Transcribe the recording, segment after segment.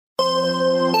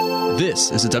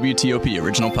This is a WTOP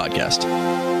original podcast.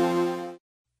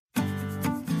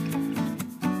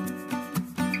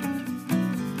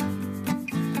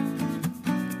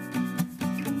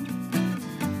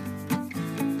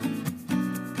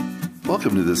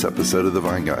 Welcome to this episode of The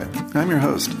Vine Guy. I'm your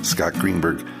host, Scott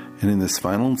Greenberg, and in this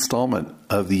final installment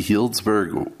of the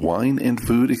Healdsburg Wine and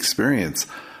Food Experience,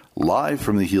 live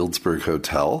from the Healdsburg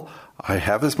Hotel, I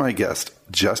have as my guest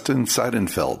Justin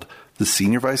Seidenfeld, the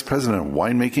Senior Vice President of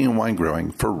Winemaking and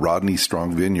Winegrowing for Rodney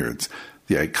Strong Vineyards,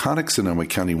 the iconic Sonoma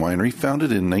County Winery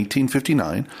founded in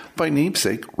 1959 by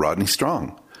namesake Rodney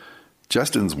Strong.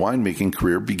 Justin's winemaking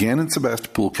career began in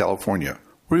Sebastopol, California,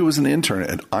 where he was an intern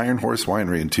at Iron Horse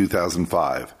Winery in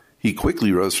 2005. He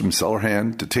quickly rose from cellar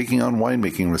hand to taking on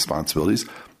winemaking responsibilities,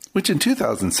 which in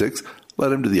 2006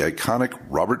 led him to the iconic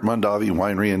Robert Mondavi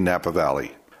Winery in Napa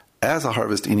Valley. As a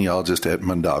harvest enologist at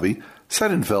Mondavi,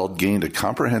 Seidenfeld gained a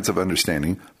comprehensive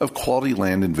understanding of quality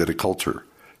land and viticulture.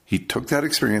 He took that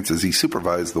experience as he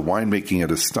supervised the winemaking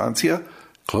at Estancia,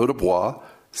 Clos du Bois,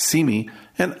 Simi,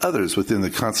 and others within the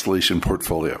Constellation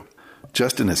portfolio.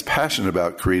 Justin is passionate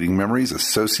about creating memories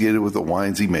associated with the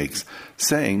wines he makes,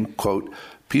 saying, quote,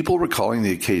 "People recalling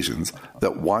the occasions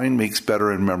that wine makes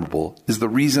better and memorable is the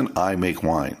reason I make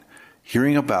wine.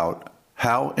 Hearing about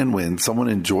how and when someone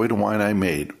enjoyed a wine I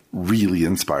made really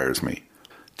inspires me."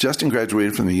 Justin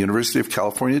graduated from the University of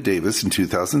California, Davis in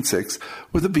 2006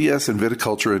 with a BS in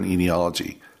viticulture and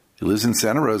enology. He lives in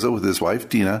Santa Rosa with his wife,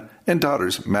 Dena, and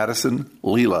daughters, Madison,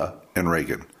 Lila, and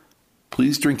Reagan.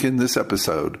 Please drink in this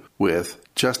episode with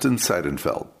Justin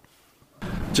Seidenfeld.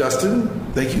 Justin,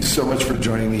 thank you so much for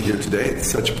joining me here today.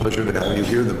 It's such a pleasure to have you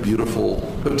here in the beautiful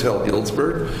Hotel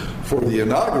Healdsburg for the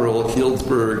inaugural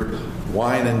Healdsburg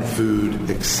Wine and Food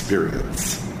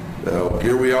Experience. So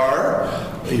here we are.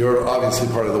 You're obviously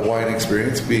part of the wine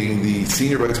experience, being the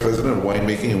Senior Vice President of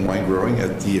Winemaking and Winegrowing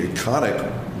at the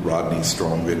iconic Rodney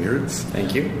Strong Vineyards.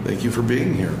 Thank you. Thank you for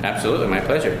being here. Absolutely, my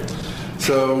pleasure.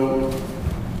 So,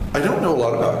 I don't know a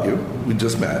lot about you. We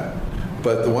just met.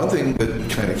 But the one thing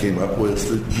that kind of came up was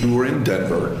that you were in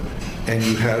Denver and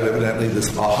you had evidently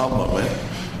this aha moment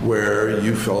where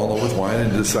you fell in love with wine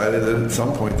and decided that at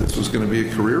some point this was going to be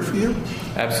a career for you?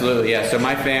 Absolutely, yeah. So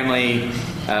my family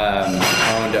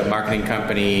owned a marketing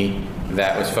company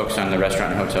that was focused on the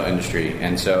restaurant and hotel industry.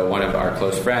 And so one of our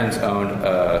close friends owned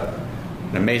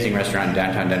an amazing restaurant in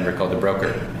downtown Denver called The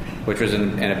Broker, which was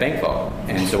in a bank vault.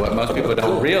 And so what most people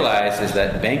don't realize is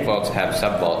that bank vaults have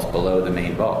sub-vaults below the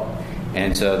main vault.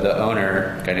 And so the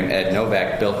owner, a guy named Ed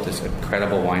Novak, built this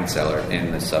incredible wine cellar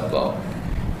in the sub-vault,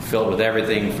 filled with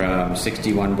everything from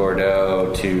 61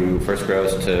 Bordeaux to First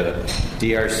Gross to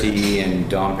DRC and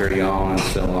Dom Perignon and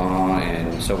Ceylon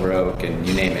and Silver Oak and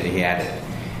you name it, he had it.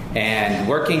 And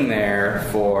working there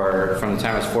from the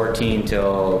time I was 14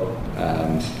 till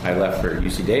I left for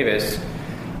UC Davis,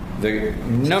 the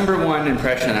number one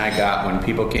impression I got when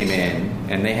people came in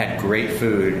and they had great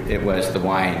food, it was the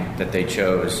wine that they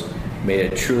chose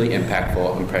made a truly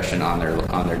impactful impression on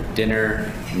their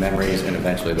dinner, memories, and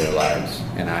eventually their lives.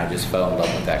 And I just fell in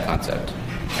love with that concept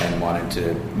and wanted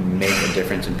to make a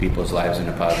difference in people's lives in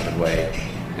a positive way.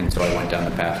 And so I went down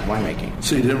the path of winemaking.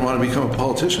 So you didn't want to become a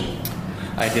politician?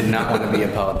 I did not want to be a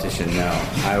politician, no.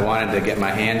 I wanted to get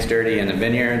my hands dirty in the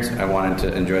vineyards. I wanted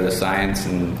to enjoy the science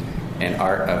and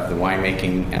art of the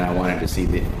winemaking, and I wanted to see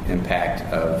the impact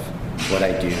of what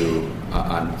I do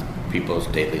on people's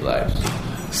daily lives.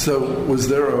 So was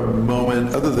there a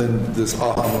moment, other than this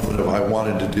aha moment of I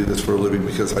wanted to do this for a living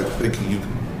because I think you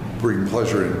bring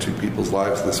pleasure into people's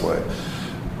lives this way,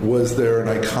 was there an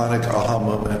iconic aha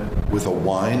moment with a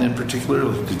wine in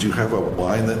particular? Did you have a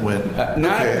wine that went...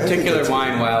 Not a particular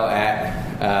wine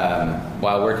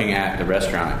while working at the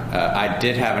restaurant. I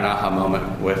did have an aha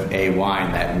moment with a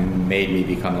wine that made me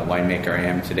become the winemaker I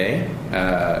am today.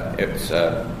 It was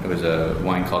a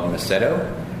wine called Macedo,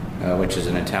 which is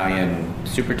an Italian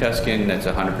Super Tuscan that's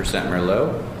 100%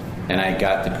 Merlot. And I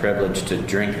got the privilege to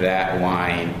drink that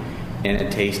wine in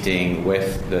a tasting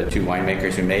with the two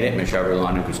winemakers who made it, Michel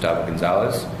Roland and Gustavo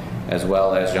Gonzalez, as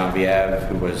well as Jean-Vieve,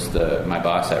 who was my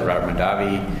boss at Robert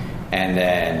Mondavi, and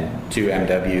then two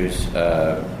MWs,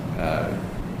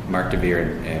 Mark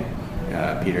DeVere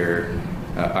and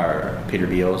Peter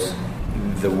Beals.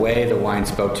 The way the wine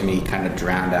spoke to me kind of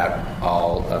drowned out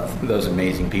all of those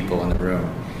amazing people in the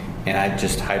room. And I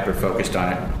just hyper-focused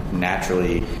on it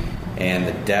naturally, and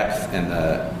the depth and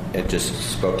it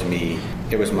just spoke to me.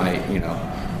 It was my,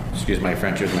 excuse my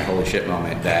French, it was my holy shit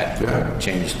moment that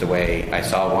changed the way I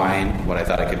saw wine, what I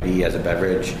thought it could be as a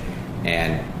beverage,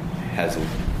 and has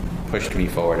pushed me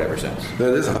forward ever since.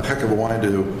 That is a heck of a wine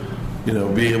to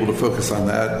be able to focus on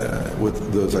that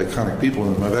with those iconic people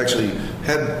in them. I've actually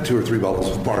had 2 or 3 bottles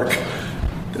of Mark.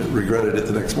 Regretted it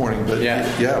the next morning, but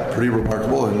pretty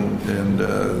remarkable and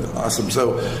awesome.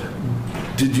 So,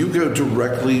 did you go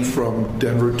directly from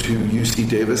Denver to UC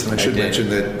Davis? And I should mention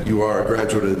that you are a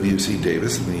graduate of the UC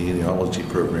Davis in the enology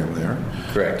program there.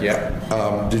 Correct,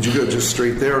 yeah. Did you go just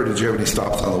straight there, or did you have any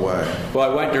stops on the way? Well,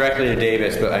 I went directly to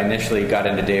Davis, but I initially got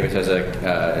into Davis as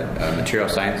a material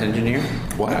science engineer.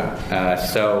 Wow.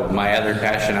 So my other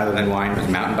passion other than wine was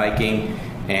mountain biking.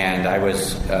 And I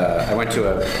went to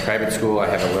a private school. I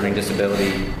have a learning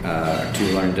disability,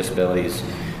 2 learning disabilities.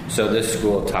 So this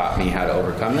school taught me how to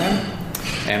overcome them.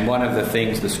 And one of the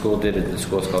things the school did at the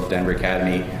school is called Denver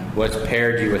Academy was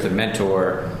paired you with a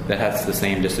mentor that has the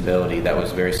same disability that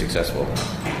was very successful.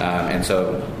 And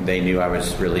so they knew I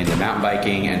was really into mountain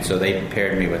biking, and so they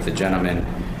paired me with a gentleman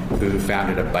who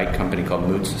founded a bike company called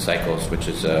Moots Cycles, which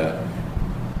is an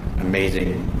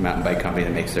amazing mountain bike company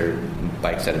that makes their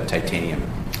bikes out of titanium.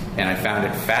 And I found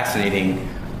it fascinating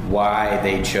why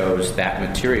they chose that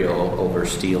material over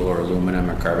steel or aluminum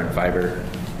or carbon fiber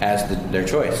as their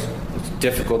choice. It's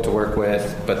difficult to work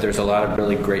with, but there's a lot of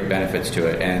really great benefits to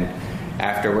it. And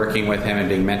after working with him and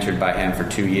being mentored by him for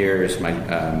 2 years, my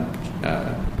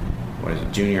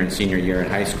junior and senior year in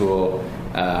high school,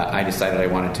 I decided I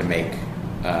wanted to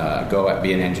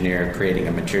be an engineer creating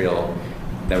a material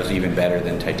that was even better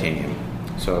than titanium.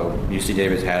 So UC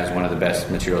Davis has one of the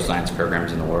best material science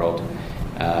programs in the world.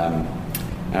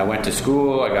 I went to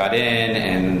school, I got in,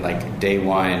 and like day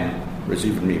one, was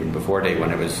even before day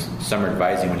one, it was summer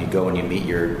advising when you go and you meet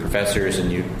your professors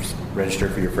and you register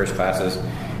for your first classes.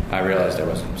 I realized I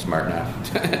wasn't smart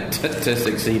enough to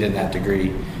succeed in that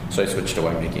degree, so I switched to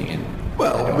winemaking.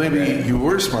 Well, maybe you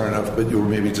were smart enough, but you were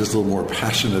maybe just a little more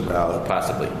passionate about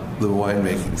possibly the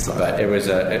winemaking side. But it was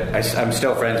I'm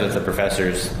still friends with the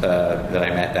professors that I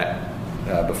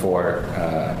met before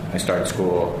I started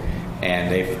school,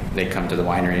 and they come to the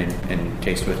winery and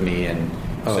taste with me. And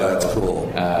that's cool.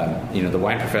 The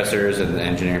wine professors and the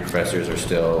engineering professors are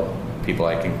still people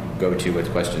I can go to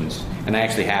with questions, and I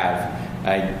actually have.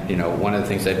 One of the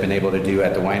things I've been able to do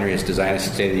at the winery is design a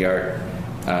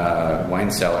state-of-the-art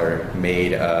wine cellar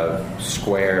made of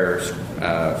square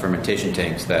fermentation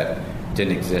tanks that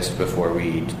didn't exist before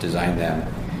we designed them.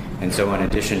 And so in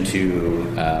addition to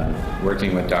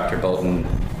working with Dr. Bolton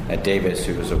at Davis,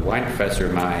 who was a wine professor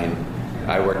of mine,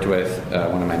 I worked with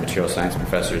one of my material science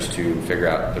professors to figure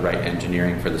out the right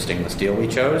engineering for the stainless steel we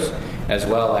chose, as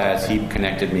well as he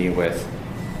connected me with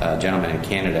a gentleman in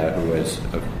Canada who was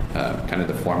kind of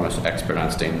the foremost expert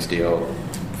on stainless steel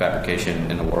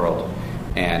fabrication in the world.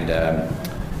 And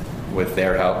with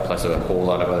their help, plus a whole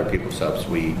lot of other people's helps,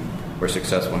 we were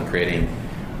successful in creating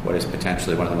what is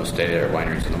potentially one of the most state-of-the-art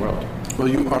wineries in the world. Well,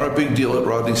 you are a big deal at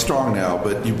Rodney Strong now,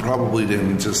 but you probably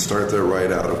didn't just start there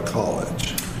right out of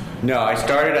college. No, I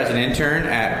started as an intern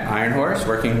at Iron Horse,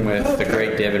 working with the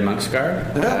great David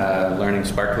Monksgaard, learning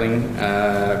sparkling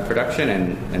production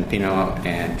and Pinot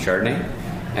and Chardonnay.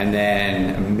 And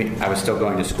then I was still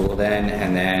going to school then,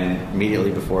 and then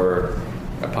immediately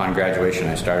upon graduation,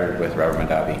 I started with Robert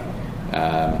Mondavi.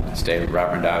 I stayed with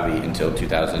Robert Mondavi until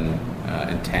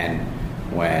 2010,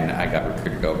 when I got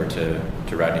recruited over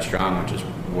to Rodney Strong, which is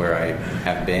where I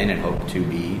have been and hope to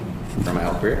be for my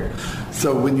whole career.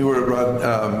 So when you were at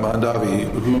Mondavi,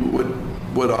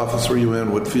 what office were you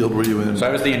in? What field were you in? So I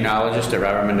was the enologist at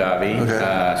Robert Mondavi.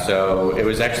 Okay. So it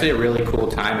was actually a really cool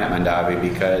time at Mondavi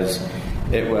because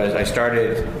I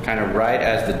started kind of right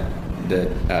as the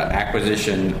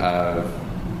acquisition of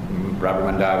Robert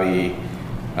Mondavi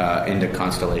into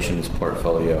Constellation's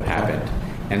portfolio happened.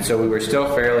 And so we were still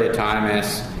fairly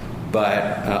autonomous,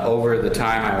 but over the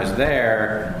time I was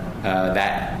there,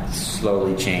 that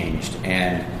slowly changed.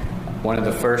 And one of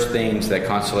the first things that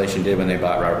Constellation did when they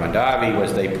bought Robert Mondavi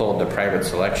was they pulled the private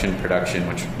selection production,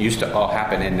 which used to all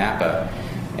happen in Napa,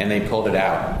 and they pulled it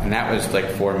out. And that was like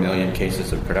 4 million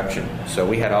cases of production. So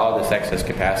we had all this excess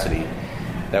capacity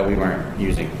that we weren't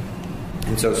using.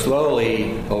 And so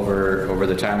slowly, over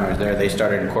the time I was there, they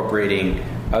started incorporating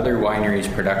other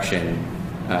wineries' production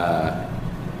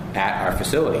at our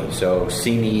facility. So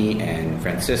Simi and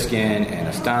Franciscan and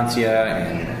Estancia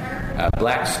and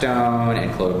Blackstone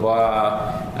and Clos du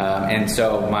Bois. And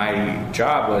so my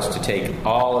job was to take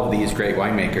all of these great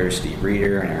winemakers, Steve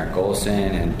Reeder and Eric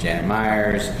Olson and Janet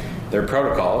Myers, their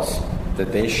protocols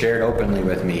that they shared openly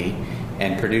with me,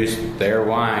 and produce their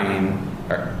wine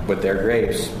with their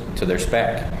grapes to their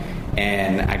spec.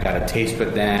 And I got to taste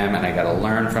with them, and I got to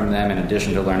learn from them in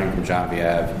addition to learning from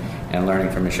Jean-Vieve and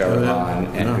learning from Michel Roman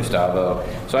and Gustavo.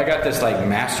 So I got this like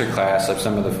master class of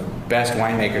some of the best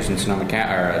winemakers in Sonoma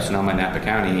and Napa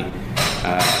County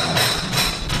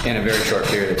in a very short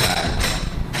period of time.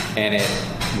 And it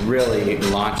really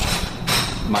launched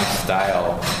my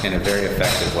style in a very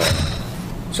effective way.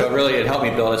 So it helped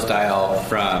me build a style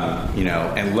from,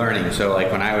 and learning. So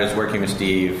like when I was working with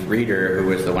Steve Reeder, who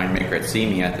was the winemaker at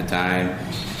Simi at the time,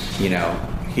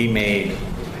 he made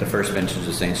the first vintage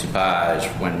of Saint Supervised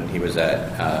when he was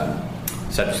at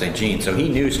Cedric St. Jean. So he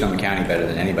knew Sonoma County better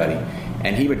than anybody.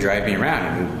 And he would drive me around,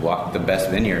 and we'd walk the best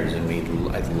vineyards,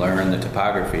 and I'd learn the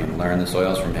topography and learn the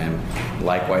soils from him.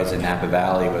 Likewise in Napa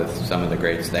Valley with some of the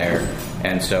greats there.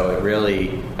 And so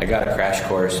I got a crash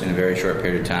course in a very short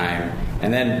period of time.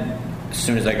 And then as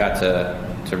soon as I got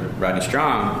to Rodney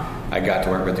Strong, I got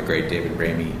to work with the great David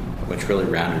Ramey, which really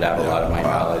rounded out a lot of my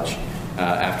knowledge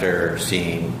after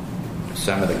seeing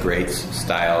some of the greats'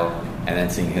 style and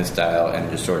then seeing his style and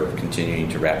just sort of continuing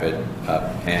to wrap it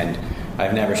up. And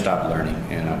I've never stopped learning.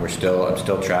 I'm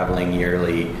still traveling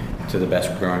yearly to the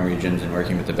best growing regions and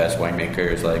working with the best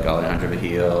winemakers like Alejandro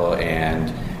Vigil and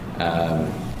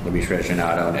Luis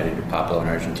Reginado and Eddie DePaplo in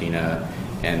Argentina,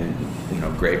 and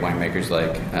great winemakers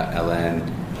like Hélène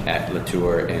at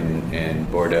Latour in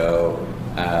Bordeaux,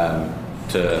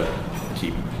 to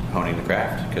keep honing the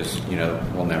craft, because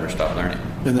we'll never stop learning.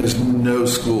 And there's no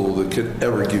school that could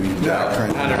ever give you that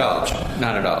kind of knowledge.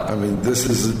 Not at all. I mean, this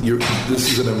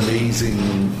is an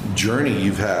amazing journey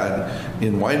you've had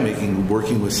in winemaking,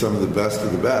 working with some of the best,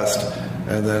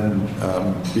 and then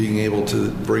being able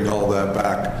to bring all that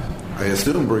back. I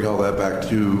assume bring all that back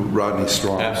to Rodney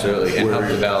Strong. Absolutely, and help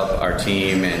develop our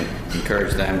team and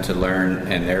encourage them to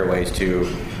learn in their ways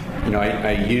too.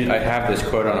 I have this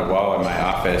quote on a wall in my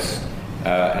office,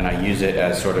 and I use it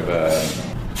as sort of a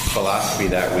philosophy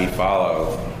that we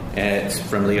follow, and it's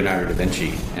from Leonardo da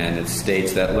Vinci, and it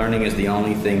states that learning is the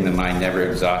only thing the mind never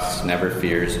exhausts, never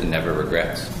fears, and never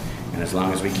regrets. And as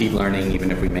long as we keep learning, even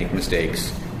if we make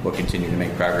mistakes, we'll continue to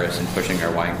make progress in pushing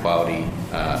our wine quality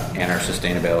and our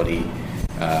sustainability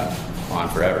on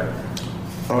forever.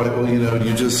 All right, well,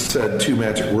 you just said two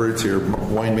magic words here,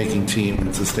 winemaking team and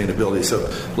sustainability. So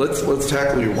let's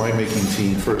tackle your winemaking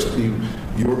team first.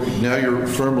 You're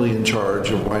firmly in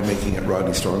charge of winemaking at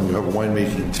Rodney Strong. You have a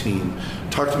winemaking team.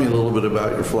 Talk to me a little bit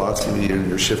about your philosophy and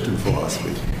your shift in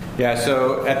philosophy. Yeah,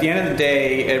 so at the end of the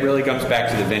day, it really comes back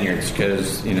to the vineyards,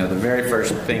 because the very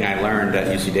first thing I learned at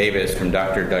UC Davis from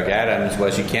Dr. Doug Adams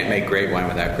was you can't make great wine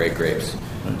without great grapes.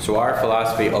 So our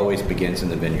philosophy always begins in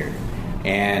the vineyard.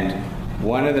 And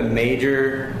one of the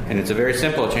major, and it's a very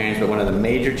simple change, but one of the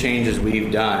major changes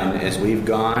we've done is we've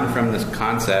gone from this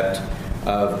concept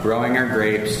of growing our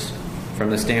grapes from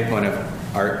the standpoint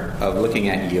of looking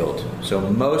at yield. So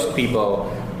most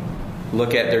people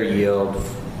look at their yield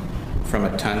from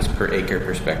a tons per acre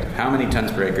perspective. How many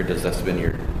tons per acre does this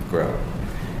vineyard grow?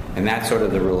 And that's sort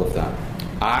of the rule of thumb.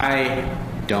 I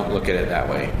don't look at it that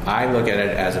way. I look at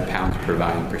it as a pounds per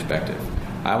vine perspective.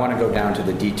 I want to go down to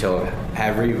the detail of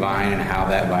every vine and how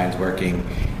that vine's working.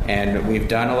 And we've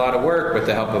done a lot of work with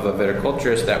the help of a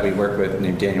viticulturist that we work with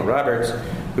named Daniel Roberts,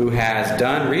 who has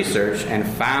done research and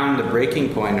found the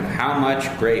breaking point of how much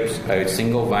grapes a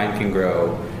single vine can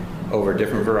grow over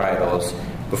different varietals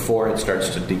before it starts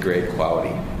to degrade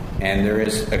quality. And there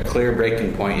is a clear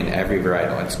breaking point in every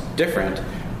varietal. It's different,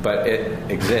 but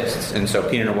it exists. And so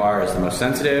Pinot Noir is the most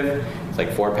sensitive. It's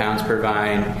like 4 pounds per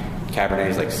vine. Cabernet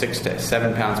is like 6 to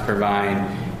 7 pounds per vine.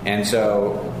 And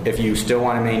so if you still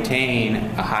want to maintain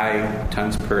a high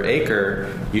tons per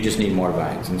acre, you just need more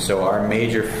vines. And so our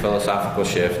major philosophical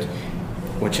shift,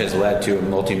 which has led to a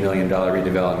multi-million-dollar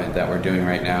redevelopment that we're doing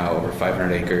right now, over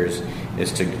 500 acres,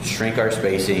 is to shrink our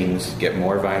spacings, get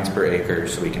more vines per acre,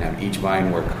 so we can have each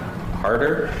vine work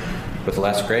harder with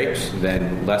less grapes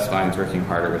than less vines working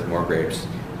harder with more grapes.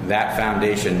 That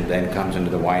foundation then comes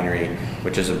into the winery,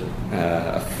 which is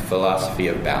a philosophy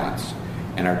of balance.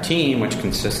 And our team, which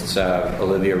consists of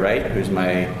Olivia Wright, who's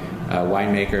my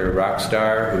winemaker rock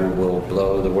star, who will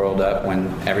blow the world up when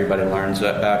everybody learns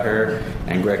about her,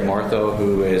 and Greg Mortho,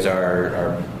 who is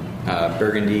our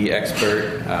Burgundy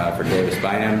expert for Davis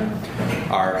Bynum,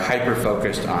 are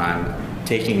hyper-focused on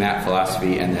taking that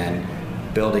philosophy and then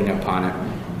building upon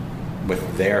it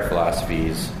with their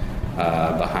philosophies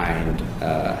behind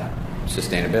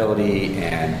sustainability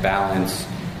and balance,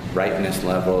 ripeness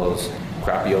levels,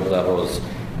 crop yield levels,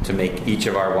 to make each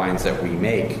of our wines that we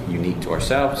make unique to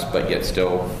ourselves, but yet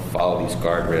still follow these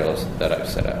guardrails that I've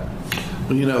set up.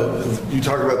 Well, you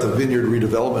talk about the vineyard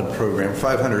redevelopment program.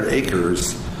 500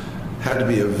 acres had to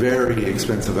be a very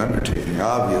expensive undertaking,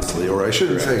 obviously, or I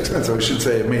shouldn't say expensive, I should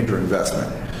say a major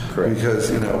investment. Correct. Because,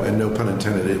 and no pun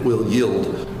intended, it will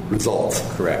yield results.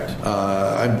 Correct.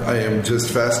 I am just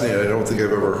fascinated. I don't think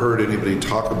I've ever heard anybody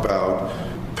talk about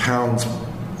pounds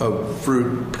of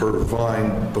fruit per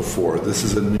vine before. This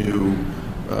is a new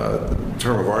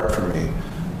term of art for me.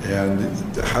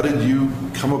 And how did you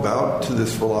come about to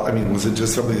this philosophy? I mean, was it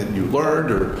just something that you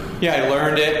learned, or? Yeah, I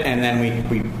learned it, and then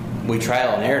we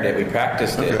trial and errored it. We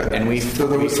practiced it, and so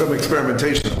there was some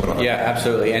experimentation that went on. Yeah,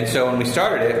 absolutely. And so when we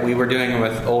started it, we were doing it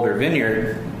with older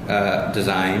vineyard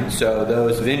design. So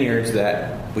those vineyards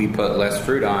that we put less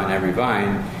fruit on every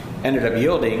vine ended up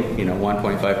yielding,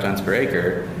 1.5 tons per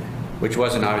acre, which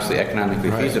wasn't obviously economically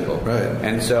feasible. Right.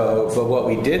 And so, but what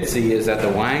we did see is that the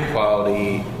wine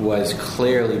quality was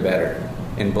clearly better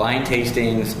in blind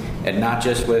tastings, and not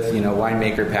just with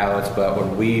winemaker palates, but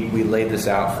when we laid this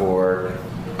out for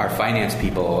our finance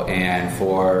people, and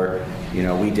for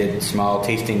we did small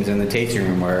tastings in the tasting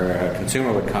room where a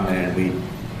consumer would come in and we'd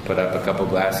put up a couple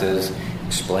glasses,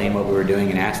 explain what we were doing,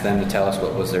 and ask them to tell us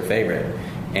what was their favorite.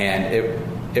 And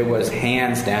it was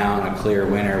hands down a clear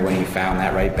winner when you found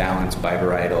that right balance by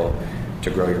varietal to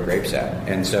grow your grapes at.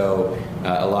 And so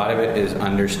a lot of it is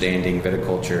understanding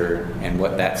viticulture and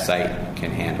what that site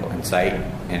can handle. And site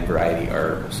and variety,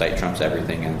 or site trumps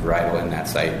everything, and varietal in that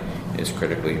site is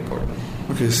critically important.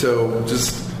 Okay, so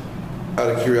just out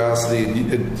of curiosity,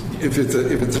 if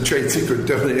it's a trade secret,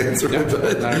 don't answer it.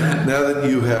 But now that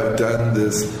you have done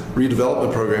this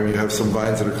redevelopment program, you have some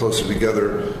vines that are closer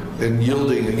together, and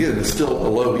yielding again is still a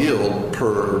low yield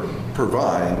per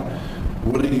vine.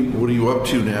 What are you up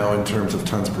to now in terms of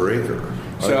tons per acre?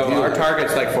 So our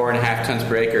target's like 4.5 tons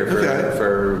per acre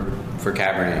for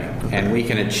Cabernet, okay. And we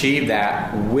can achieve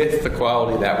that with the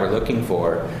quality that we're looking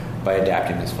for by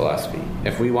adapting this philosophy.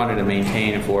 If we wanted to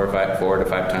maintain 4 to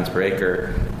 5 tons per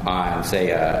acre on,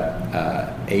 say,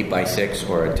 a 8x6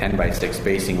 or a 10x6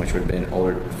 spacing, which would have been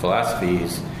older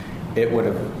philosophies, we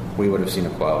would have seen a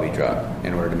quality drop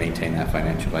in order to maintain that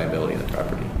financial viability of the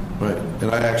property. Right,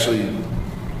 and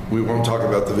we won't talk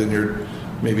about the vineyard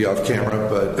maybe off camera,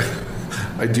 but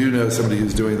I do know somebody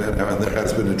who's doing that now, and there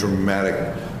has been a dramatic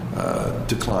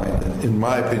decline, in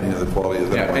my opinion, of the quality of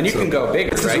that wine. And you can go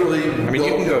bigger, right? You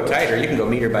can go tighter. You can go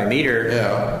meter by meter,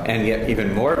 and get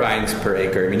even more vines per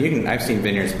acre. I've seen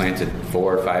vineyards planted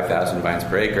 4,000 or 5,000 vines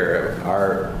per acre.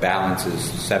 Our balance is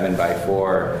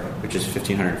 7x4, which is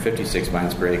 1,556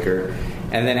 vines per acre.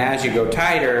 And then as you go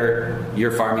tighter,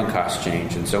 your farming costs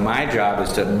change. And so my job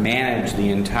is to manage the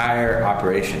entire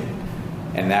operation.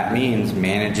 And that means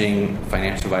managing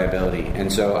financial viability.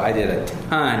 And so I did a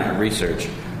ton of research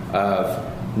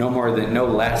of no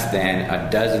less than a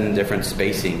dozen different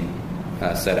spacing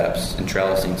setups and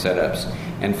trellising setups,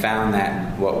 and found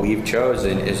that what we've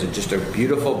chosen is just a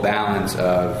beautiful balance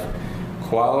of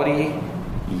quality,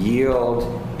 yield,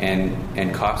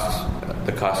 and cost.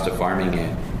 The cost of farming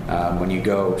it. When you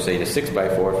go, say, to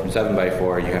 6x4 from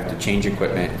 7x4, you have to change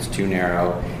equipment. It's too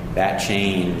narrow. That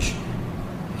change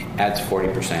adds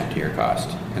 40% to your cost.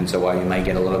 And so while you might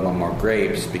get a little bit more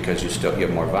grapes because you still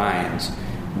get more vines,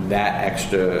 that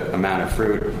extra amount of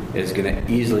fruit is going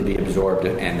to easily be absorbed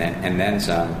and then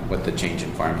some with the change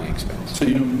in farming expense. So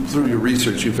through your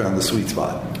research, you found the sweet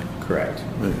spot. Correct.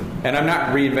 Right. And I'm not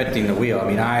reinventing the wheel.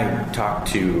 I talked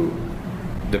to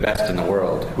the best in the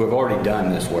world who have already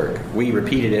done this work. We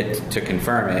repeated it to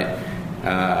confirm it,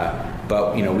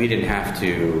 but we didn't have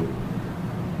to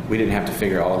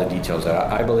figure all the details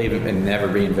out. I believe in never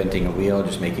reinventing a wheel,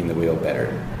 just making the wheel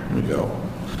better. There you go.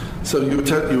 So you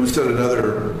said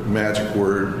another magic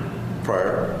word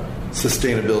prior,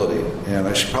 sustainability. And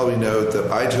I should probably note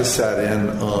that I just sat in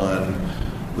on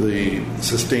the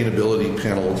sustainability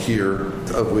panel here,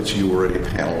 of which you were a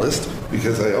panelist,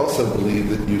 because I also believe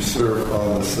that you serve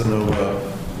on the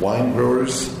Sonoma Wine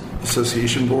Growers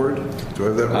Association board. Do I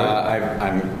have that right?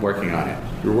 I'm working on it.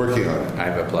 You're working on it.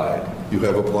 I've applied. You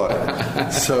have applied.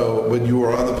 So when you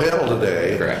were on the panel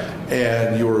today, correct,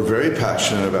 and you were very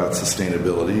passionate about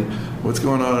sustainability, what's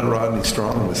going on in Rodney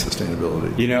Strong with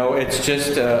sustainability? It's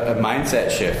just a mindset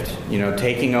shift.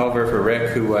 Taking over for Rick,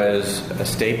 who was a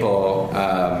staple,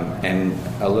 and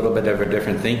a little bit of a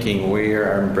different thinking. We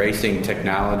are embracing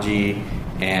technology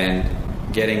and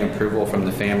getting approval from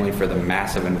the family for the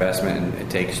massive investment it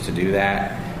takes to do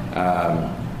that.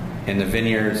 In the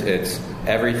vineyards, it's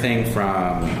everything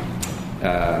from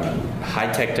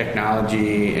high-tech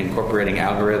technology, incorporating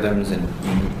algorithms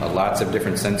and lots of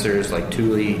different sensors like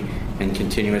Thule and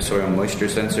continuous soil moisture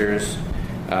sensors,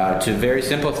 to very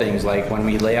simple things like when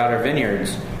we lay out our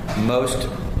vineyards, most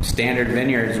standard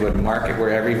vineyards would mark it where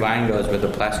every vine goes with a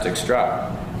plastic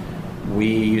straw. We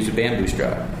use a bamboo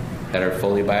straw that are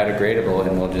fully biodegradable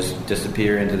and will just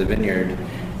disappear into the vineyard.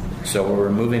 So we're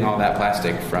removing all that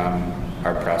plastic from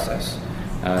our process.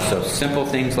 So simple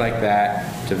things like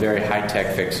that to very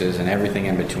high-tech fixes and everything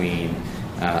in between.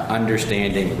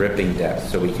 Understanding ripping depth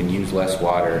so we can use less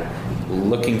water,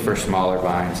 looking for smaller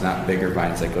vines, not bigger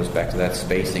vines. That goes back to that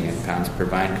spacing and pounds per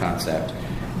vine concept.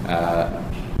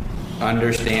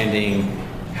 Understanding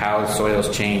how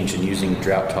soils change and using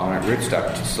drought-tolerant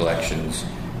rootstock selections.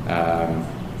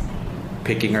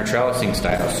 Picking our trellising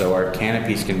style so our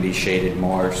canopies can be shaded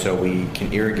more so we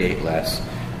can irrigate less.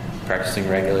 Practicing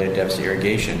regulated depths of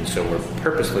irrigation so we're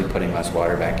purposely putting less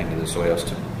water back into the soils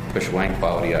to push wine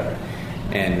quality up.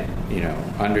 And,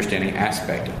 understanding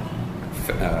aspect,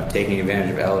 taking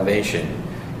advantage of elevation,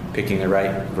 picking the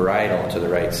right varietal to the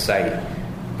right site,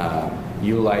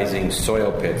 utilizing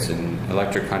soil pits and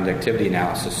electric conductivity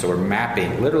analysis. So we're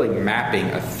literally mapping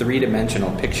a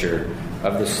three-dimensional picture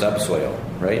of the subsoil,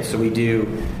 right? So we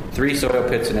do 3 soil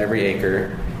pits in every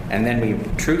acre, and then we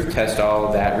truth test all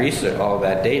of that research, all of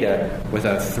that data with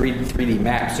a 3D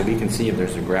map, so we can see if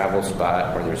there's a gravel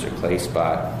spot or there's a clay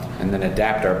spot, and then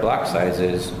adapt our block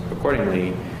sizes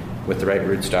accordingly with the right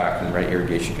rootstock and the right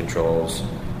irrigation controls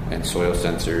and soil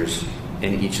sensors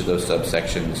in each of those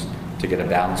subsections to get a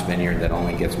balanced vineyard that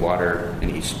only gets water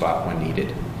in each spot when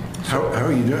needed. How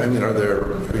are you doing? I mean,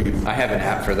 I have an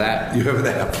app for that. You have an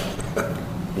app?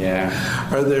 Yeah.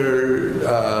 Are there,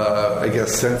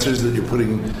 sensors that you're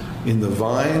putting in the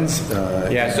vines? So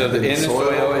in the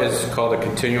soil is called a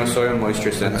continuous soil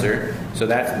moisture sensor. So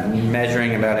that's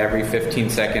measuring about every 15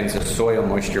 seconds a soil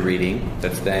moisture reading.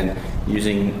 That's then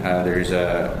using,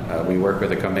 we work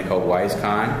with a company called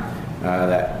WiseCon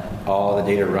that all the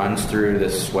data runs through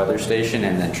this weather station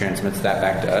and then transmits that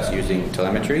back to us using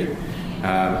telemetry.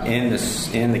 In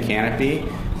the canopy,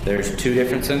 there's 2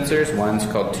 different sensors. One's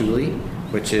called Thule,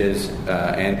 which is,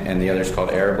 and the other's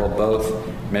called Arable. Both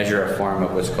measure a form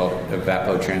of what's called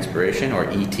evapotranspiration, or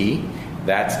ET.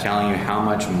 That's telling you how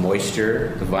much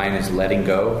moisture the vine is letting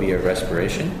go via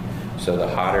respiration. So the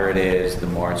hotter it is, the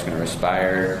more it's going to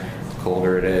respire. The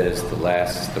colder it is, the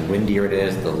less. The windier it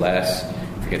is, the less.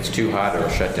 If it gets too hot, it'll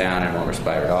shut down and won't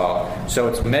respire at all. So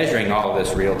it's measuring all of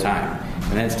this real time.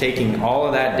 And then it's taking all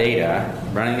of that data,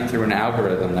 running it through an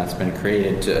algorithm that's been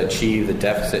created to achieve the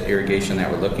deficit irrigation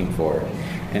that we're looking for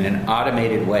in an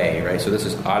automated way, right? So this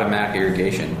is automatic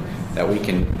irrigation that we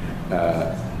can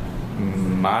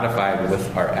modify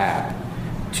with our app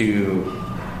to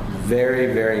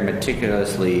very, very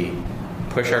meticulously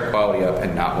push our quality up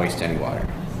and not waste any water.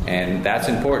 And that's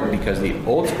important because the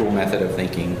old school method of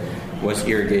thinking was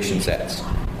irrigation sets.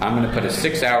 I'm going to put a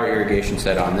 6-hour irrigation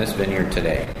set on this vineyard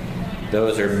today.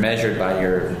 Those are measured by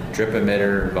your drip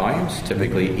emitter volumes.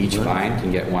 Typically, each vine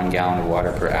can get 1 gallon of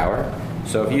water per hour.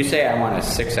 So if you say I want a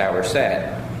 6-hour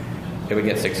set, it would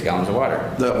get 6 gallons of water.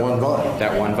 That one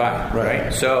vine.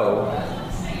 Right? So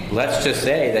let's just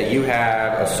say that you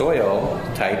have a soil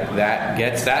type that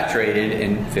gets saturated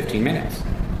in 15 minutes,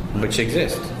 which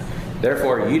exists.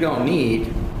 Therefore, you don't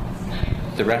need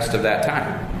the rest of that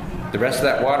time. The rest of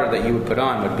that water that you would put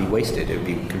on would be wasted. It would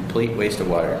be a complete waste of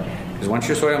water. Because once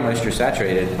your soil moisture is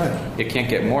saturated, it can't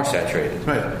get more saturated.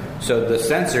 Right. So the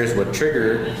sensors would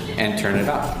trigger and turn it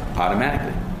off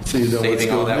automatically. So you know what's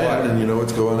going in and you know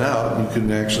what's going out. You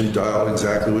can actually dial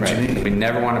exactly what you need. We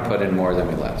never want to put in more than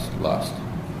we lost.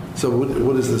 So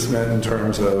what does this mean in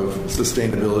terms of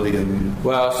sustainability and...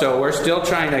 Well, so we're still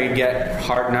trying to get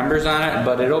hard numbers on it,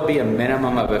 but it'll be a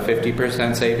minimum of a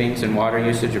 50% savings in water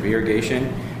usage of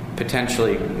irrigation,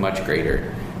 potentially much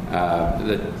greater.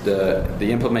 The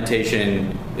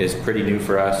implementation is pretty new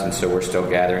for us, and so we're still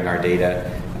gathering our data.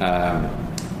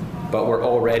 But we're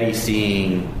already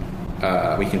seeing,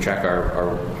 we can track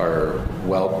our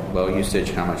well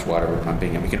usage, how much water we're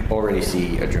pumping, and we can already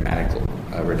see a dramatic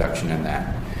reduction in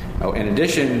that. In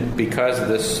addition, because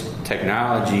this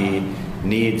technology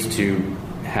needs to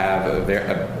have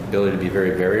ability to be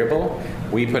very variable,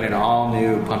 we put in all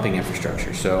new pumping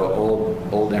infrastructure. So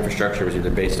old infrastructure was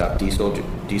either based off diesel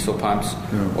pumps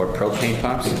or propane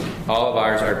pumps. All of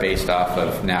ours are based off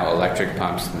of now electric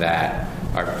pumps that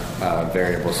are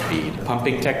variable speed.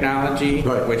 Pumping technology,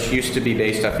 which used to be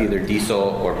based off either diesel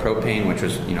or propane, which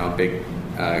was a big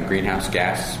greenhouse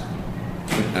gas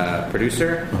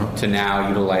producer, to now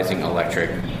utilizing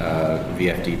electric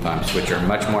VFD pumps, which are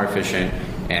much more efficient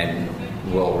and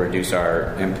will reduce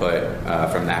our input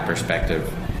from that perspective,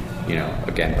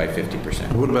 again, by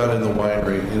 50%. What about in the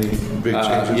winery? Any big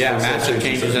changes? Massive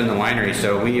changes in the winery.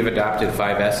 So we have adopted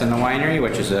 5S in the winery,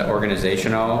 which is an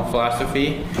organizational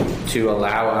philosophy to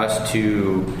allow us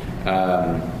to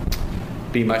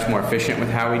be much more efficient with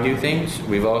how we do things.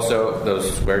 We've also,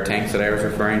 those square tanks that I was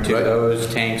referring to,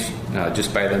 those tanks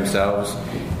just by themselves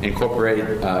incorporate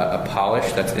a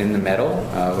polish that's in the metal,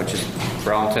 which is,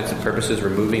 for all intents and purposes,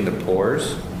 removing the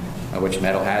pores, which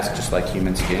metal has, just like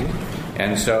human skin.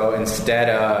 And so instead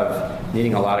of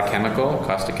needing a lot of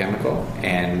caustic chemical,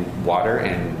 and water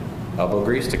and elbow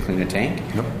grease to clean a tank,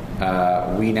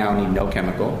 we now need no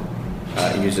chemical.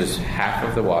 It uses half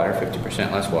of the water,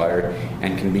 50% less water,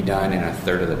 and can be done in a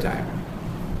third of the time.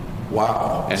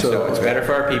 Wow. And so it's better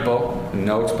for our people,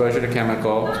 no exposure to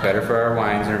chemical. It's better for our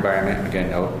wines and environment,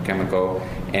 again, no chemical.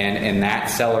 And in that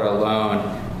cellar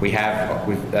alone,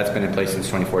 that's been in place since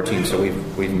 2014, so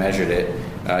we've measured it.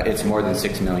 It's more than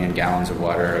 6 million gallons of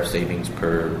water of savings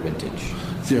per vintage.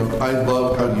 I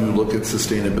love how you look at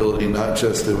sustainability, not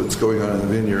just at what's going on in the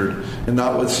vineyard and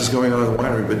not what's just going on in the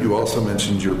winery, but you also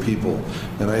mentioned your people.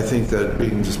 And I think that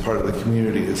being just part of the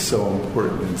community is so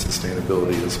important in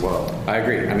sustainability as well. I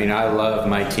agree. I mean, I love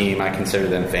my team. I consider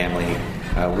them family.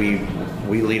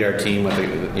 We lead our team with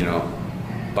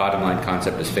bottom line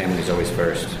concept is family is always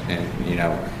first. And,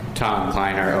 Tom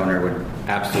Klein, our owner, would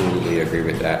absolutely agree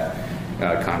with that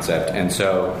concept. And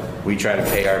so we try to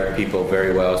pay our people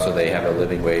very well so they have a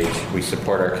living wage. We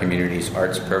support our community's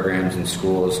arts programs and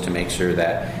schools to make sure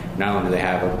that not only do they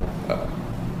have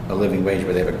a living wage,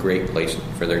 but they have a great place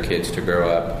for their kids to grow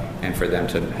up and for them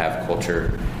to have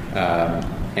culture.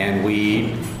 And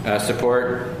we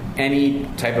support any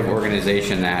type of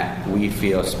organization that we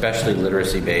feel, especially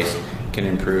literacy-based, can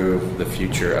improve the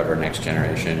future of our next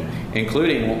generation,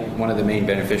 including one of the main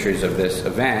beneficiaries of this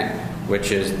event,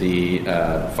 which is the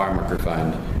Farm Worker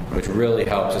Fund, which really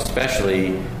helps,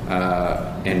 especially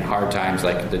in hard times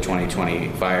like the 2020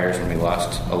 fires when we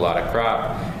lost a lot of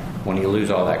crop. When you lose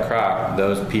all that crop,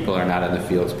 those people are not in the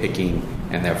fields picking,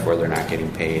 and therefore they're not getting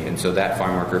paid. And so that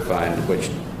Farm Worker Fund, which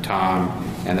Tom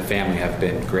and the family have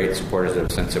been great supporters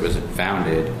of since it was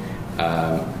founded,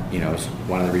 is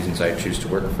one of the reasons I choose to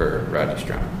work for Rodney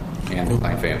Strong and the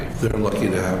Klein family. They're lucky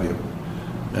to have you.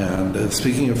 And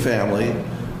speaking of family,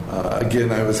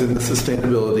 again, I was in the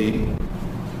sustainability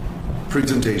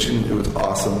presentation. It was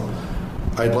awesome.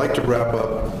 I'd like to wrap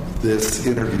up this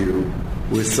interview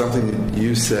with something that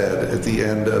you said at the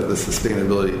end of the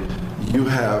sustainability. You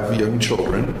have young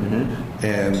children,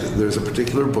 and there's a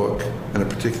particular book and a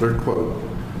particular quote.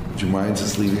 Would you mind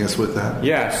just leaving us with that?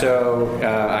 Yeah, so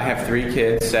I have 3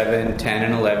 kids, 7, 10,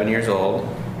 and 11 years old,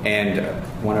 and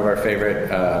one of our favorite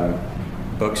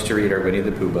books to read are Winnie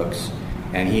the Pooh books.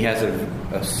 And he has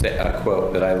a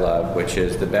quote that I love, which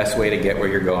is, the best way to get where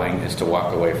you're going is to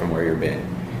walk away from where you've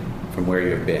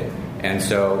been. And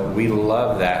so we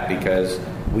love that because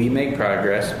we make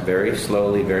progress very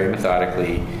slowly, very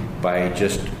methodically, by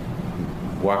just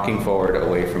walking forward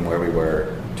away from where we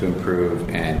were to improve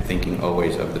and thinking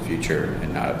always of the future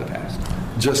and not of the past.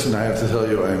 Justin, I have to tell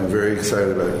you, I am very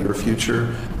excited about your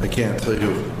future. I can't tell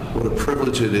you what a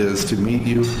privilege it is to meet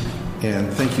you.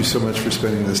 And thank you so much for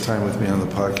spending this time with me on the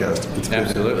podcast. It's been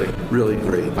absolutely really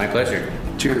great. My pleasure.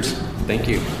 Cheers. Thank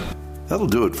you. That'll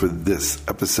do it for this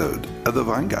episode of The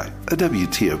Vine Guy, a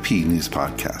WTOP news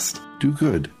podcast. Do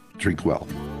good, drink well.